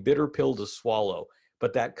was a bitter pill to swallow,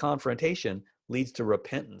 but that confrontation leads to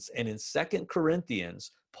repentance. And in 2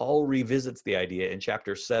 Corinthians, Paul revisits the idea in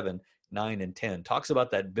chapter 7, 9, and 10, talks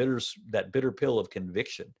about that bitter pill of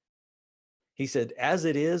conviction. He said, as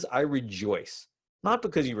it is, I rejoice, not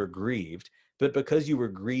because you were grieved, but because you were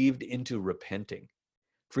grieved into repenting.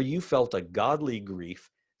 For you felt a godly grief,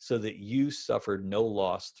 so that you suffered no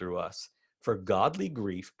loss through us. For godly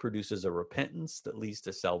grief produces a repentance that leads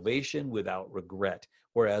to salvation without regret,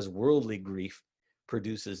 whereas worldly grief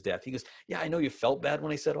produces death. He goes, yeah, I know you felt bad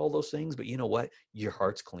when I said all those things, but you know what? Your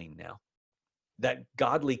heart's clean now. That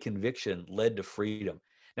godly conviction led to freedom.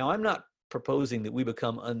 Now, I'm not proposing that we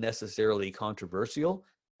become unnecessarily controversial,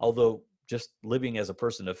 although just living as a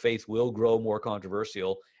person of faith will grow more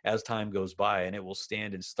controversial as time goes by, and it will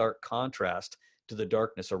stand in stark contrast to the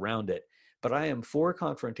darkness around it. But I am for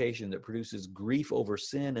confrontation that produces grief over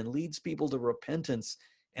sin and leads people to repentance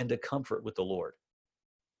and to comfort with the Lord.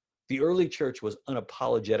 The early church was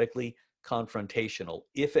unapologetically confrontational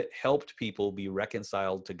if it helped people be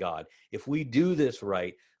reconciled to God. If we do this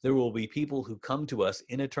right, there will be people who come to us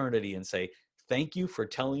in eternity and say, thank you for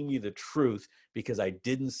telling me the truth because I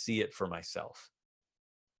didn't see it for myself.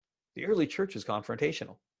 The early church was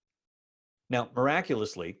confrontational. Now,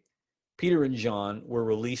 miraculously, Peter and John were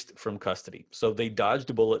released from custody. So they dodged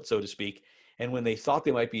a bullet, so to speak. And when they thought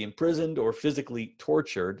they might be imprisoned or physically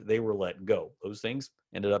tortured, they were let go. Those things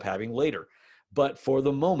ended up happening later. But for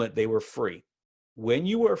the moment, they were free. When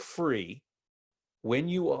you are free, when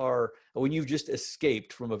you've just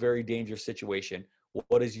escaped from a very dangerous situation,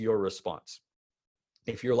 what is your response?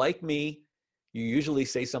 If you're like me, you usually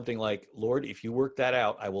say something like, Lord, if you work that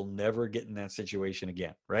out, I will never get in that situation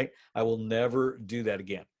again, right? I will never do that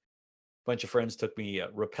again. A bunch of friends took me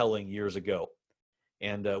rappelling years ago.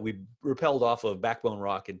 And we rappelled off of Backbone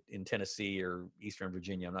Rock in Tennessee or Eastern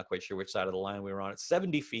Virginia. I'm not quite sure which side of the line we were on. It's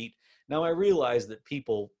 70 feet. Now, I realize that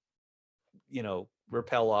people,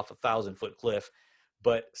 rappel off a 1,000-foot cliff,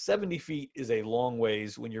 but 70 feet is a long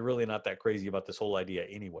ways when you're really not that crazy about this whole idea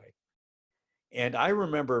anyway. And I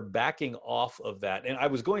remember backing off of that, and I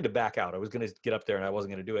was going to back out. I was going to get up there, and I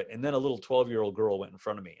wasn't going to do it. And then a little 12-year-old girl went in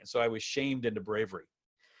front of me. And so I was shamed into bravery,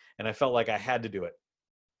 and I felt like I had to do it.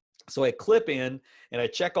 So I clip in and I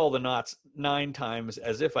check all the knots 9 times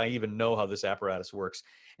as if I even know how this apparatus works.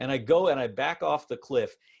 And I go and I back off the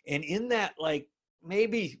cliff. And in that,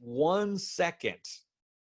 maybe 1 second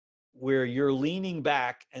where you're leaning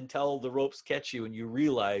back until the ropes catch you and you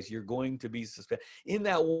realize you're going to be suspended, in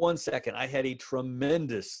that 1 second, I had a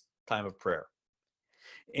tremendous time of prayer.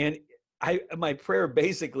 And my prayer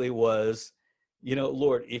basically was,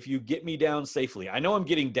 Lord, if you get me down safely, I know I'm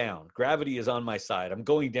getting down. Gravity is on my side. I'm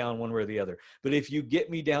going down one way or the other. But if you get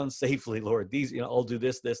me down safely, Lord, I'll do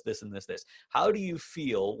this, and this. How do you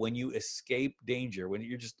feel when you escape danger? When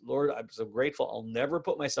you're just, Lord, I'm so grateful. I'll never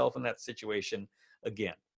put myself in that situation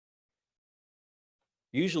again.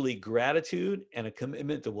 Usually gratitude and a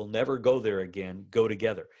commitment that will never go there again go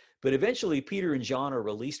together. But eventually Peter and John are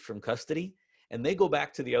released from custody, and they go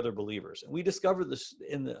back to the other believers. And we discover this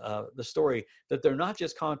in the story that they're not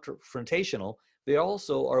just confrontational, they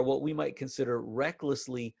also are what we might consider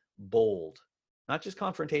recklessly bold. Not just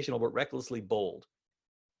confrontational, but recklessly bold.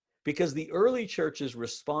 Because the early church's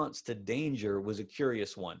response to danger was a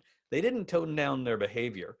curious one. They didn't tone down their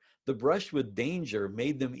behavior. The brush with danger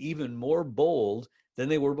made them even more bold than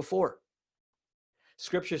they were before.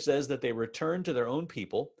 Scripture says that they returned to their own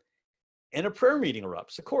people and a prayer meeting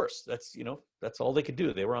erupts. Of course, that's all they could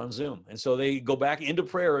do. They were on Zoom. And so they go back into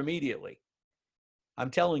prayer immediately. I'm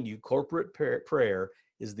telling you, corporate prayer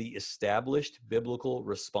is the established biblical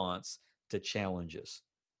response to challenges.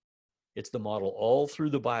 It's the model all through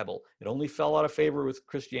the Bible. It only fell out of favor with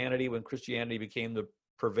Christianity when Christianity became the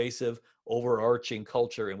pervasive, overarching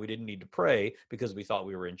culture, and we didn't need to pray because we thought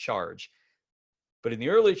we were in charge. But in the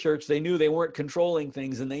early church, they knew they weren't controlling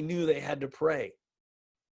things, and they knew they had to pray.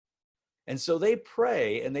 And so they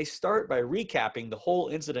pray, and they start by recapping the whole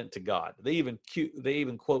incident to God. They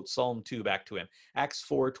even quote Psalm 2 back to him, Acts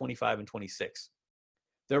 4:25 and 26.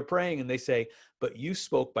 They're praying, and they say, "But you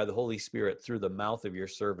spoke by the Holy Spirit through the mouth of your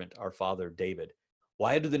servant, our father David.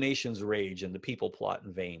 Why do the nations rage and the people plot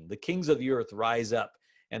in vain? The kings of the earth rise up,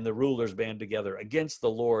 and the rulers band together against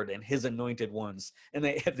the Lord and his anointed ones." And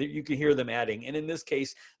you can hear them adding, and in this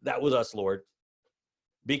case, that was us, Lord,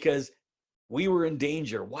 because we were in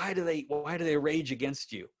danger. Why do they rage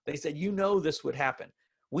against you? They said, you know this would happen.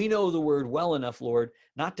 We know the word well enough, Lord,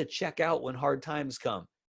 not to check out when hard times come,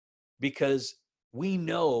 because we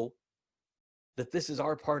know that this is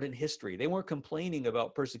our part in history. They weren't complaining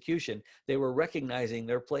about persecution. They were recognizing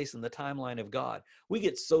their place in the timeline of God. We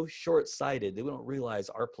get so short-sighted that we don't realize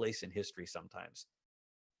our place in history sometimes.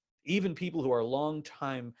 Even people who are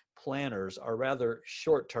long-time planners are rather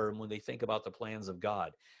short-term when they think about the plans of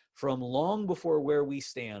God. From long before where we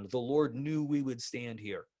stand, the Lord knew we would stand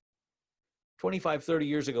here. 25, 30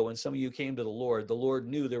 years ago, when some of you came to the Lord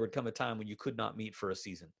knew there would come a time when you could not meet for a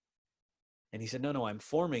season. And he said, no, I'm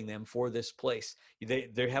forming them for this place.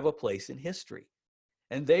 They have a place in history.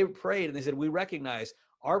 And they prayed and they said, we recognize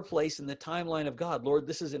our place in the timeline of God. Lord,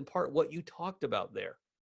 this is in part what you talked about there.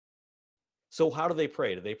 So how do they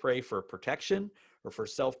pray? Do they pray for protection or for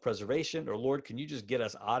self-preservation? Or Lord, can you just get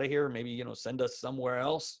us out of here? Maybe, send us somewhere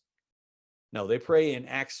else? No, they pray in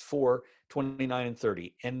Acts 4:29 and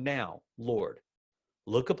 30. And now, Lord,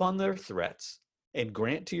 look upon their threats and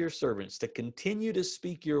grant to your servants to continue to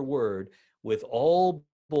speak your word with all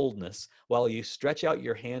boldness while you stretch out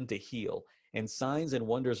your hand to heal, and signs and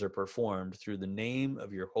wonders are performed through the name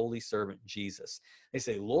of your holy servant Jesus. They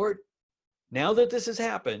say, Lord, now that this has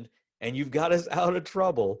happened and you've got us out of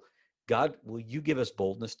trouble, God, will you give us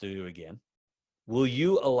boldness to do it again? Will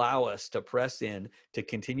you allow us to press in, to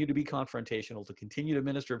continue to be confrontational, to continue to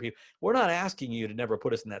minister to people? We're not asking you to never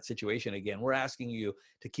put us in that situation again. We're asking you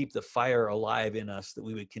to keep the fire alive in us, that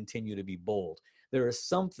we would continue to be bold. There is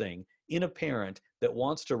something in a parent that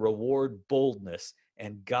wants to reward boldness,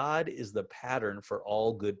 and God is the pattern for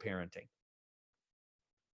all good parenting.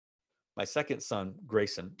 My second son,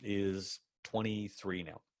 Grayson, is 23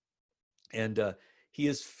 now, and he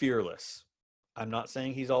is fearless. I'm not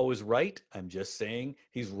saying he's always right. I'm just saying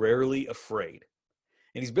he's rarely afraid.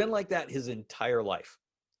 And he's been like that his entire life.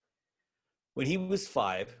 When he was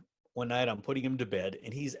 5, one night I'm putting him to bed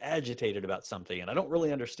and he's agitated about something. And I don't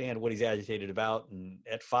really understand what he's agitated about. And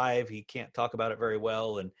at 5, he can't talk about it very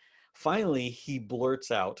well. And finally, he blurts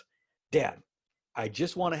out, Dad, I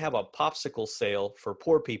just want to have a popsicle sale for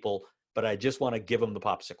poor people, but I just want to give them the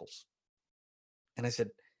popsicles. And I said,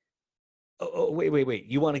 oh, wait.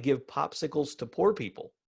 You want to give popsicles to poor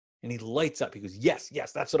people? And he lights up. He goes, yes,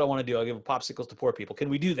 that's what I want to do. I'll give popsicles to poor people. Can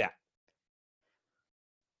we do that?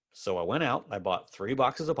 So I went out and I bought 3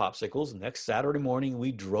 boxes of popsicles. Next Saturday morning,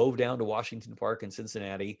 we drove down to Washington Park in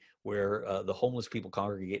Cincinnati, where the homeless people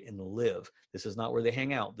congregate and live. This is not where they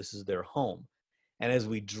hang out. This is their home. And as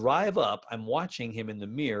we drive up, I'm watching him in the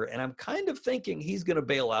mirror, and I'm kind of thinking he's going to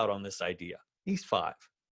bail out on this idea. He's 5.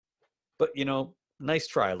 But, nice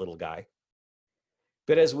try, little guy.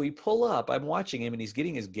 But as we pull up, I'm watching him and he's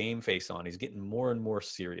getting his game face on. He's getting more and more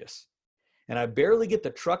serious. And I barely get the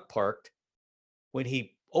truck parked when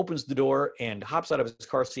he opens the door and hops out of his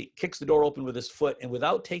car seat, kicks the door open with his foot, and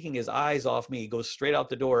without taking his eyes off me, he goes straight out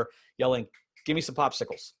the door yelling, give me some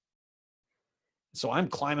popsicles. So I'm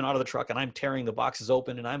climbing out of the truck and I'm tearing the boxes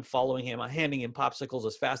open and I'm following him. I'm handing him popsicles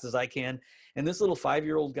as fast as I can. And this little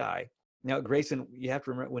 5-year-old guy, now Grayson, you have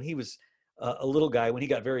to remember, when he was a little guy, when he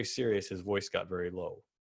got very serious, his voice got very low.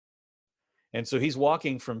 And so he's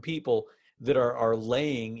walking from people that are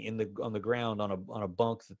laying on the ground on a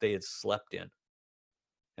bunk that they had slept in.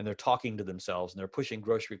 And they're talking to themselves and they're pushing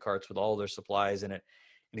grocery carts with all their supplies in it.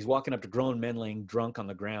 And he's walking up to grown men laying drunk on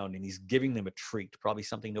the ground and he's giving them a treat, probably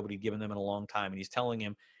something nobody had given them in a long time. And he's telling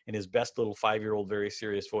him in his best little 5-year-old, very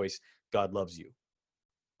serious voice, God loves you.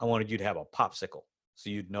 I wanted you to have a popsicle so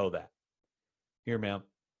you'd know that. Here, ma'am.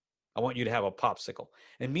 I want you to have a popsicle.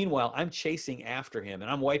 And meanwhile, I'm chasing after him and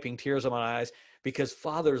I'm wiping tears on my eyes because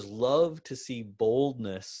fathers love to see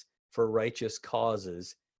boldness for righteous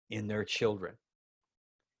causes in their children.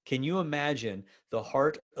 Can you imagine the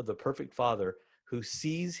heart of the perfect father who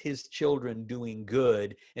sees his children doing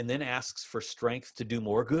good and then asks for strength to do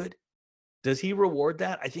more good? Does he reward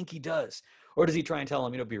that? I think he does. Or does he try and tell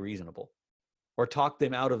them, be reasonable? Or talk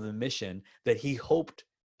them out of the mission that he hoped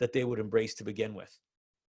that they would embrace to begin with?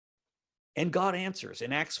 And God answers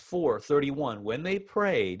in Acts 4:31, when they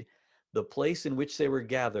prayed, the place in which they were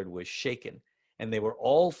gathered was shaken, and they were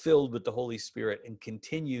all filled with the Holy Spirit and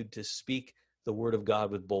continued to speak the word of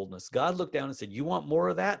God with boldness. God looked down and said, you want more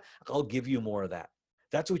of that? I'll give you more of that.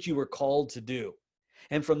 That's what you were called to do.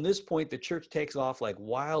 And from this point, the church takes off like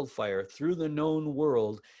wildfire through the known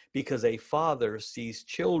world because a father sees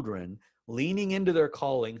children leaning into their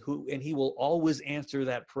calling, and he will always answer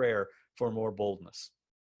that prayer for more boldness.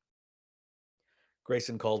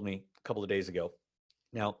 Grayson called me a couple of days ago.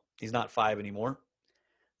 Now, he's not 5 anymore.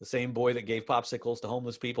 The same boy that gave popsicles to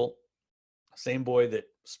homeless people, same boy that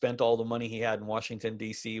spent all the money he had in Washington,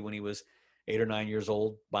 D.C. when he was 8 or 9 years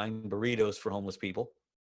old buying burritos for homeless people,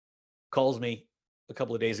 calls me a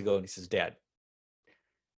couple of days ago and he says, Dad,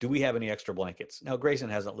 do we have any extra blankets? Now, Grayson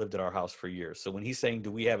hasn't lived at our house for years. So when he's saying,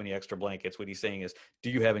 do we have any extra blankets? What he's saying is, do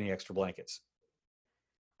you have any extra blankets?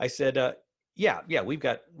 I said, yeah, we've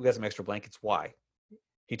got some extra blankets. Why?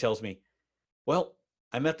 He tells me, well,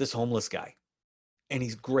 I met this homeless guy and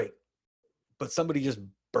he's great, but somebody just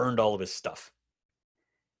burned all of his stuff.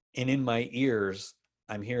 And in my ears,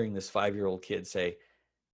 I'm hearing this 5-year-old kid say,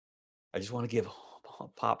 I just want to give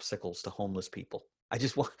popsicles to homeless people.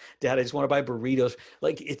 Dad, I just want to buy burritos.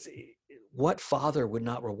 Like, what father would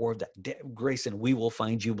not reward that? Grayson, we will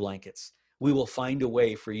find you blankets. We will find a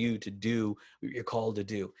way for you to do what you're called to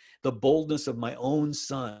do. The boldness of my own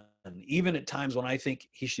son, even at times when I think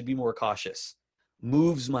he should be more cautious,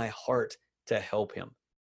 moves my heart to help him.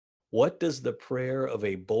 What does the prayer of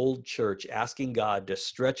a bold church asking God to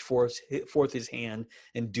stretch forth his hand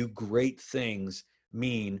and do great things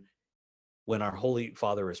mean when our Holy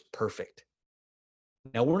Father is perfect?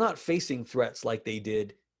 Now, we're not facing threats like they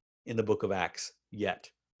did in the book of Acts yet.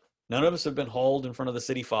 None of us have been hauled in front of the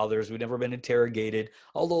city fathers. We've never been interrogated,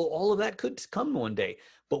 although all of that could come one day.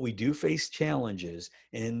 But we do face challenges.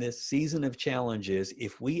 And in this season of challenges,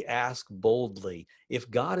 if we ask boldly, if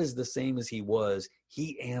God is the same as he was,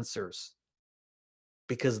 he answers.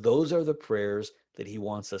 Because those are the prayers that he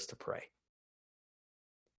wants us to pray.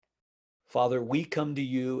 Father, we come to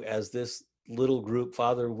you as this little group.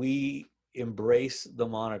 Father, we embrace the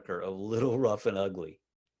moniker of Little Rough and Ugly.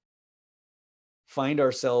 Find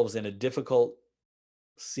ourselves in a difficult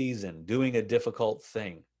season, doing a difficult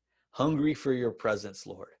thing, hungry for your presence,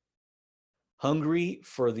 Lord. Hungry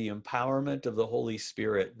for the empowerment of the Holy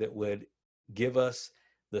Spirit that would give us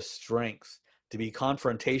the strength to be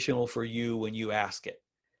confrontational for you when you ask it,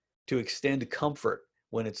 to extend comfort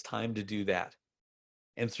when it's time to do that.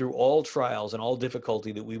 And through all trials and all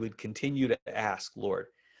difficulty that we would continue to ask, Lord,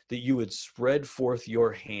 that you would spread forth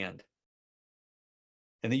your hand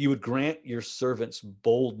and that you would grant your servants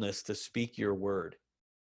boldness to speak your word,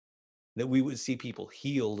 that we would see people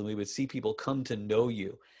healed and we would see people come to know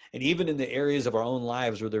you. And even in the areas of our own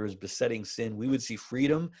lives where there is besetting sin, we would see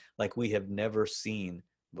freedom like we have never seen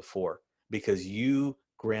before, because you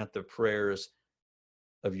grant the prayers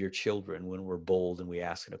of your children when we're bold and we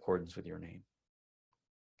ask in accordance with your name.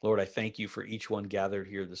 Lord, I thank you for each one gathered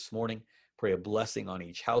here this morning. Pray a blessing on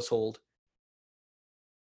each household.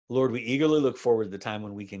 Lord, we eagerly look forward to the time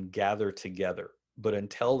when we can gather together. But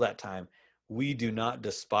until that time, we do not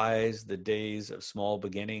despise the days of small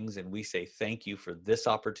beginnings. And we say thank you for this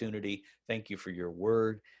opportunity. Thank you for your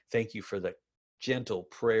word. Thank you for the gentle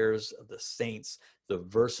prayers of the saints, the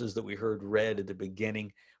verses that we heard read at the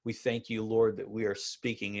beginning. We thank you, Lord, that we are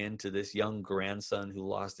speaking into this young grandson who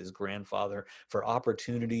lost his grandfather for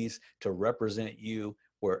opportunities to represent you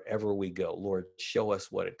wherever we go. Lord, show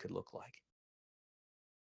us what it could look like.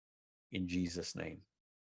 In Jesus' name,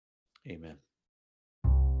 amen.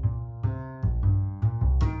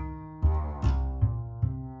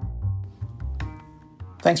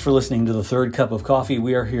 Thanks for listening to The Third Cup of Coffee.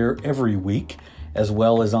 We are here every week, as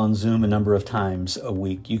well as on Zoom a number of times a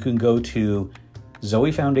week. You can go to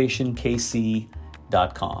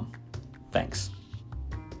ZoeFoundationKC.com. Thanks.